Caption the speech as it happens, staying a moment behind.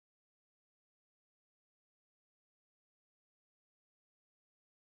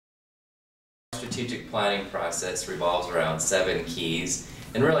strategic planning process revolves around 7 keys,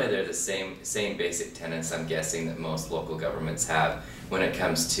 and really they're the same basic tenets, I'm guessing, that most local governments have when it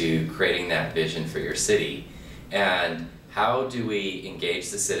comes to creating that vision for your city. And how do we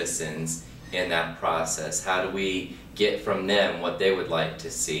engage the citizens in that process? How do we get from them what they would like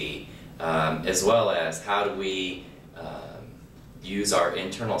to see, as well as how do we use our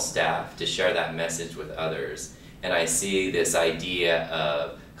internal staff to share that message with others? And I see this idea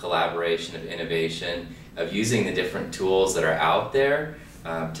of collaboration, of innovation, of using the different tools that are out there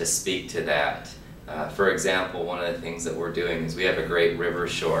to speak to that. For example, one of the things that we're doing is we have a great river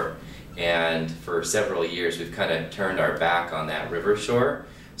shore, and for several years we've kind of turned our back on that river shore.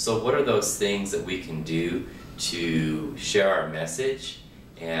 So what are those things that we can do to share our message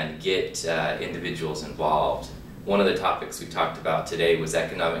and get individuals involved? One of the topics we talked about today was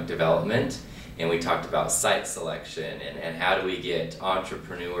economic development, and we talked about site selection and how do we get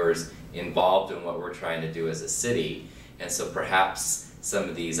entrepreneurs involved in what we're trying to do as a city. And so perhaps some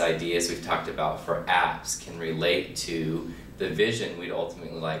of these ideas we've talked about for apps can relate to the vision we'd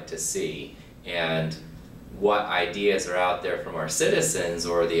ultimately like to see, and what ideas are out there from our citizens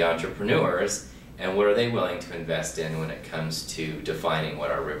or the entrepreneurs, and what are they willing to invest in when it comes to defining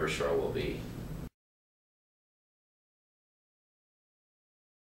what our river shore will be.